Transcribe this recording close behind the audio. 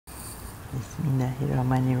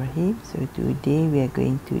Bismillahirrahmanirrahim. So today we are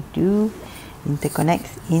going to do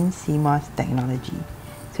interconnects in CMOS technology.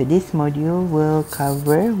 So this module will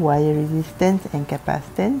cover wire resistance and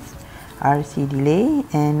capacitance, RC delay,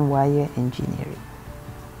 and wire engineering.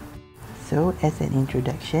 So as an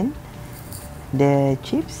introduction, the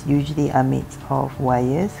chips usually are made of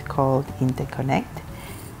wires called interconnect,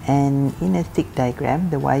 and in a stick diagram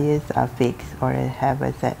the wires are fixed or have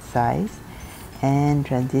a set size, and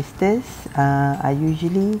transistors are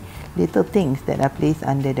usually little things that are placed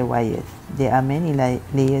under the wires. There are many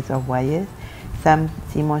layers of wires. Some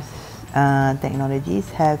CMOS technologies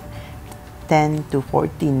have 10 to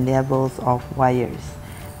 14 levels of wires.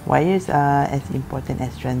 Wires are as important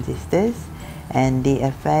as transistors, and they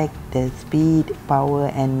affect the speed, power,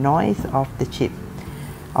 and noise of the chip.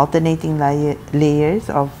 Alternating layers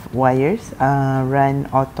of wires run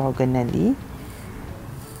orthogonally.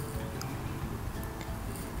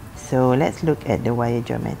 So let's look at the wire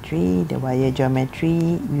geometry. The wire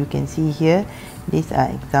geometry, you can see here, these are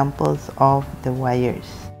examples of the wires.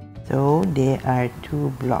 So there are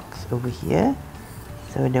two blocks over here.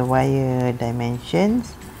 So the wire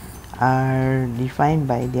dimensions are defined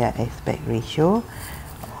by their aspect ratio,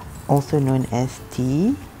 also known as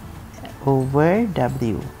T over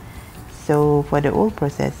W. So for the old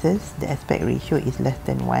processors, the aspect ratio is less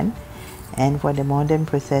than 1, and for the modern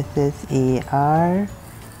processors, AR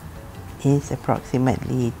is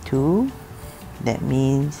approximately 2. That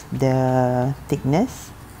means the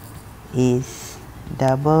thickness is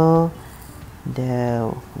double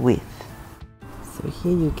the width. So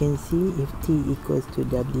here you can see if T equals to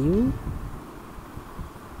W,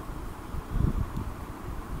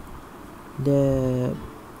 the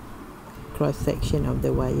cross section of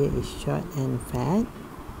the wire is short and fat.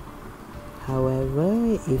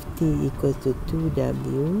 However, if T equals to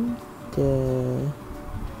 2W, the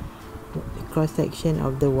cross section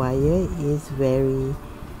of the wire is very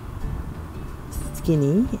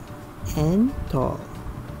skinny and tall.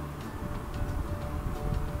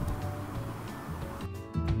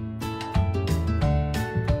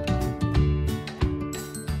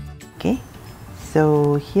 Okay,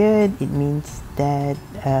 so here it means that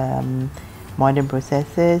modern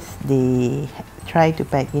processors, they try to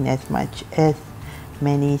pack in as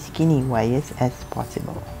many skinny wires as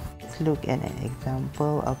possible. Let's look at an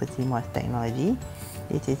example of a CMOS technology.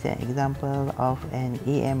 This is an example of an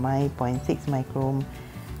AMI 0.6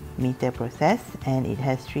 micrometer process, and it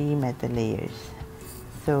has 3 metal layers.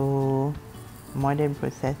 So modern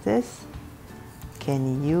processors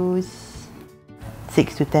can use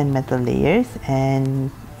 6 to 10 metal layers,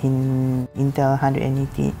 and in Intel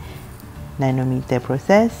 180 nanometer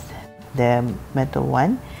process, the metal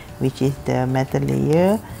one, which is the metal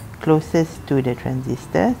layer closest to the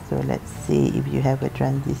transistor. So let's see if you have a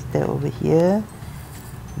transistor over here.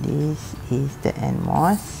 This is the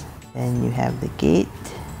NMOS, and you have the gate.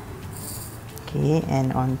 Okay,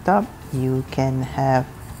 and on top you can have,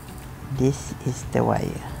 this is the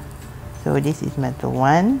wire. So this is metal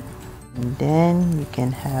 1, and then you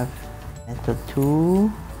can have metal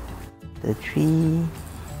 2, the 3,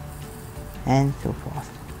 and so forth.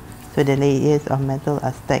 So the layers of metal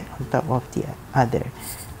are stacked on top of the other.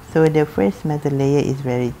 So the first metal layer is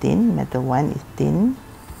very thin, metal 1 is thin,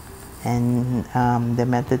 and the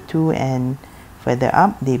metal 2 and further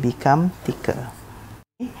up, they become thicker.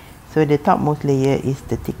 Okay. So the topmost layer is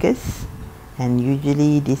the thickest, and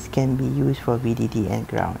usually this can be used for VDD and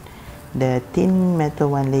ground. The thin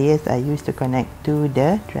metal 1 layers are used to connect to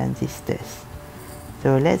the transistors.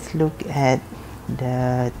 So let's look at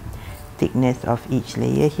the thickness of each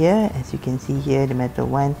layer here. As you can see here, the metal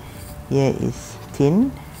 1 here is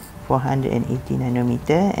thin, 480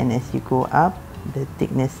 nanometer, and as you go up, the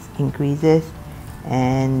thickness increases,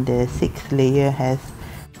 and the 6th layer has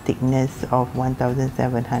thickness of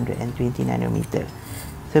 1720 nanometer.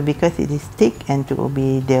 So because it is thick and to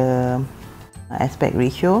obey the aspect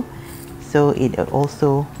ratio, so it is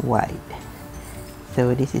also wide.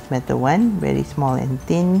 So this is metal 1, very small and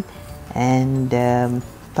thin, and the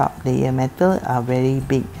top layer metal are very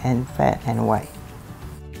big and fat and wide.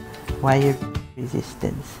 Wire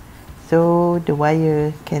resistance. So the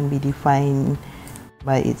wire can be defined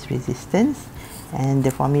by its resistance, and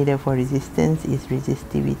the formula for resistance is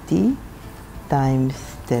resistivity times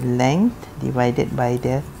the length divided by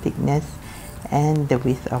the thickness and the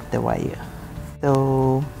width of the wire.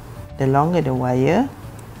 So the longer the wire,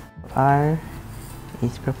 R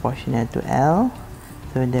is proportional to L.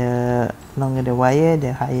 So the longer the wire,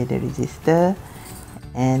 the higher the resistor,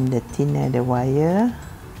 and the thinner the wire,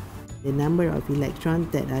 the number of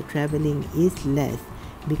electrons that are traveling is less,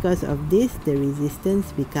 Because of this, the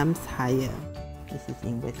resistance becomes higher. This is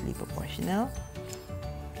inversely proportional.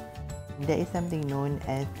 There is something known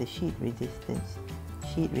as the sheet resistance.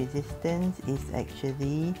 Sheet resistance is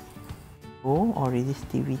actually O, or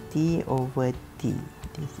resistivity, over T.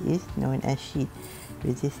 This is known as sheet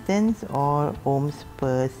resistance, or ohms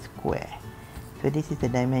per square. So this is a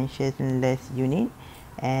dimensionless unit,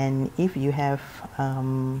 and if you have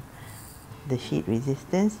the sheet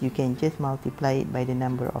resistance, you can just multiply it by the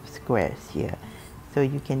number of squares here. So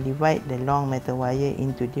you can divide the long metal wire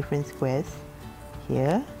into different squares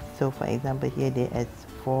here. So for example, here there is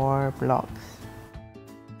 4 blocks.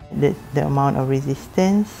 The amount of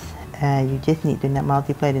resistance, you just need to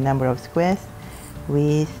multiply the number of squares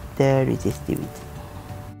with the resistivity.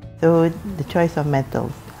 So the choice of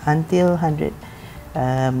metals. Until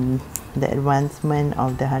the advancement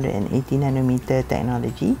of the 180 nanometer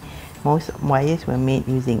technology, most wires were made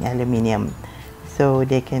using aluminium. So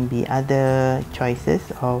there can be other choices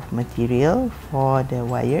of material for the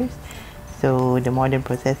wires. So the modern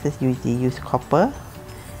processors usually use copper,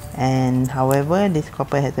 and however this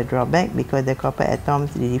copper has a drawback because the copper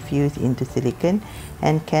atoms diffuse into silicon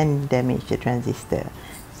and can damage the transistor.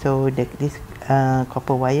 So these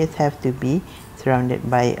copper wires have to be surrounded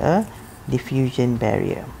by a diffusion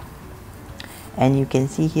barrier. And you can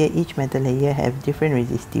see here each metal layer has different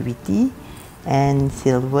resistivity, and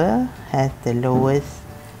silver has the lowest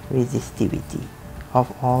resistivity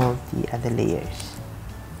of all the other layers.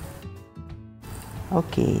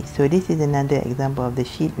 Okay, so this is another example of the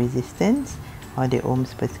sheet resistance, or the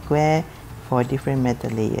ohms per square, for different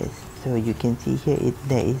metal layers. So you can see here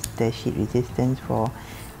there is the sheet resistance for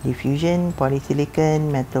diffusion, polysilicon,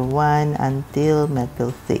 metal 1 until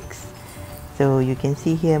metal 6. So you can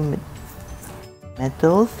see here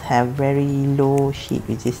metals have very low sheet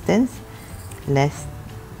resistance, less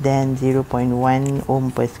than 0.1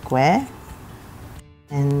 ohm per square,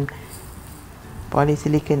 and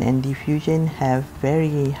polysilicon and diffusion have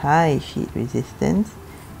very high sheet resistance,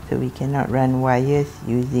 so we cannot run wires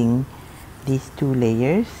using these two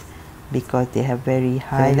layers because they have very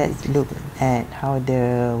high. So let's look at how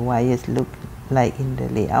the wires look like in the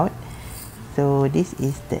layout. So this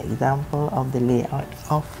is the example of the layout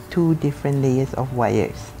of two different layers of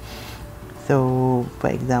wires. So for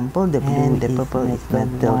example, the blue and the purple is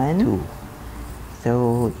metal 2.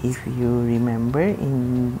 So if you remember,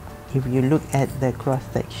 if you look at the cross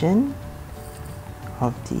section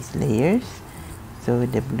of these layers, so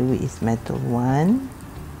the blue is metal 1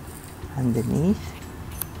 underneath,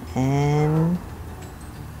 and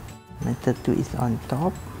metal 2 is on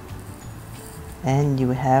top, and you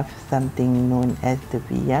have something known as the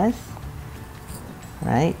vias,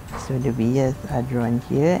 right? So the vias are drawn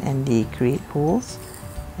here, and they create holes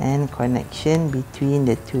and connection between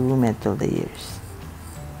the two metal layers,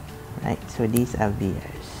 right? So these are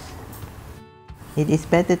vias. It is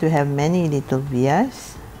better to have many little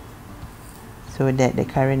vias so that the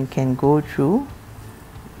current can go through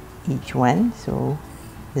each one. So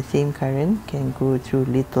the same current can go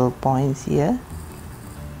through little points here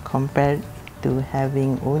compared to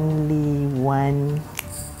having only one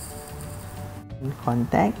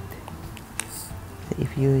contact. So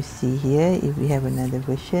if you see here, if we have another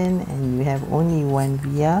version and you have only one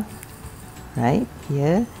via right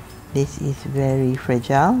here, this is very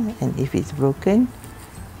fragile, and if it's broken,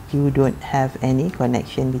 you don't have any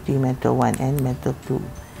connection between metal 1 and metal 2.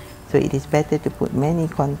 So it is better to put many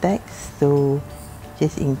contacts, so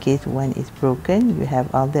just in case one is broken, you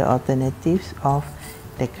have other alternatives of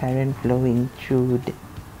the current flowing through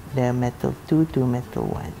the metal 2 to metal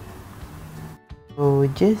 1. So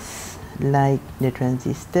just like the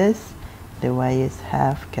transistors, the wires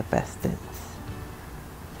have capacitance.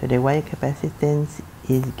 So the wire capacitance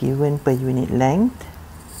is given per unit length,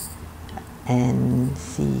 and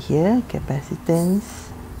see here capacitance,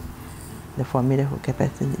 the formula for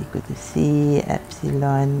capacitance is equal to C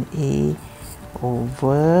epsilon A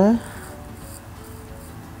over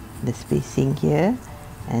the spacing here,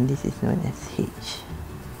 and this is known as H,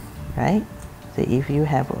 right? So if you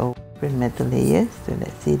have a different metal layers, so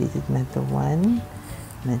let's say this is metal 1,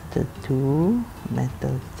 metal 2,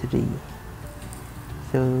 metal 3.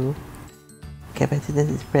 So capacitance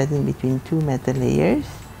is present between two metal layers.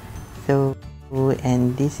 So,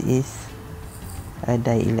 and this is a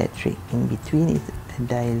dielectric. In between is a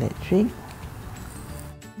dielectric.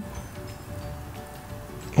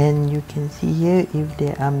 And you can see here, if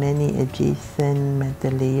there are many adjacent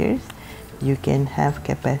metal layers, you can have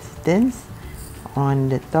capacitance on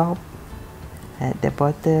the top, at the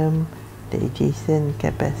bottom, the adjacent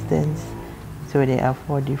capacitance. So there are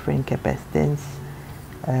 4 different capacitance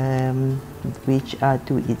which are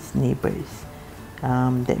to its neighbors.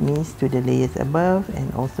 That means to the layers above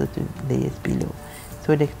and also to layers below.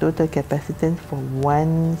 So the total capacitance for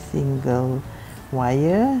one single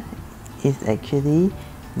wire is actually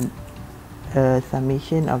a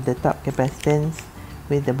summation of the top capacitance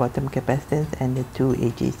with the bottom capacitance and the two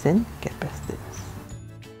adjacent capacitance.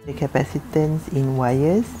 The capacitance in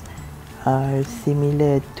wires are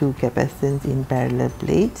similar to capacitance in parallel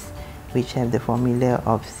plates, which have the formula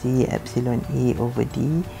of C epsilon A over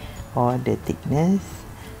D, or the thickness.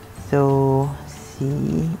 So C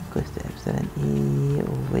equals to epsilon A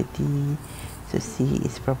over D. So C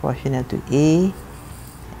is proportional to A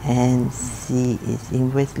and C is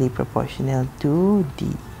inversely proportional to D.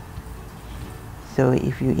 So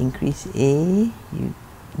if you increase A,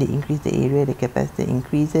 they increase the area, the capacitor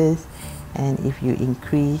increases, and if you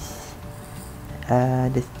increase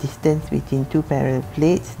the distance between two parallel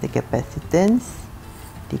plates, the capacitance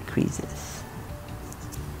decreases.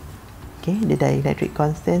 Okay, the dielectric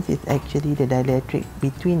constant is actually the dielectric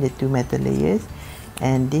between the two metal layers,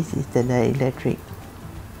 and this is the dielectric,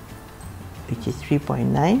 which is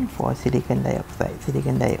 3.9 for silicon dioxide.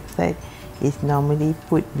 Silicon dioxide is normally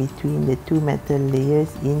put between the two metal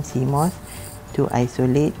layers in CMOS to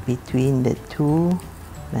isolate between the two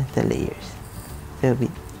metal layers. So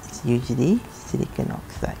it's usually silicon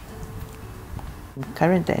oxide.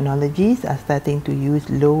 Current technologies are starting to use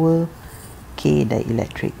lower K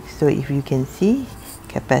dielectric. So if you can see,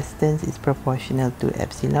 capacitance is proportional to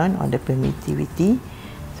epsilon, or the permittivity.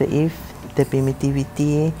 So if the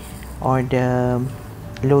permittivity or the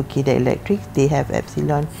low K dielectrics, they have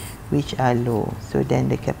epsilon which are low, so then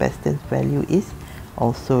the capacitance value is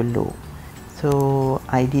also low. So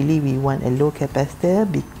ideally we want a low capacitance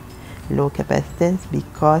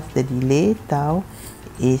because the delay tau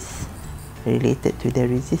is related to the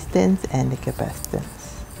resistance and the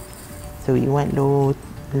capacitance. So we want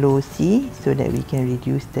low C so that we can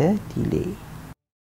reduce the delay.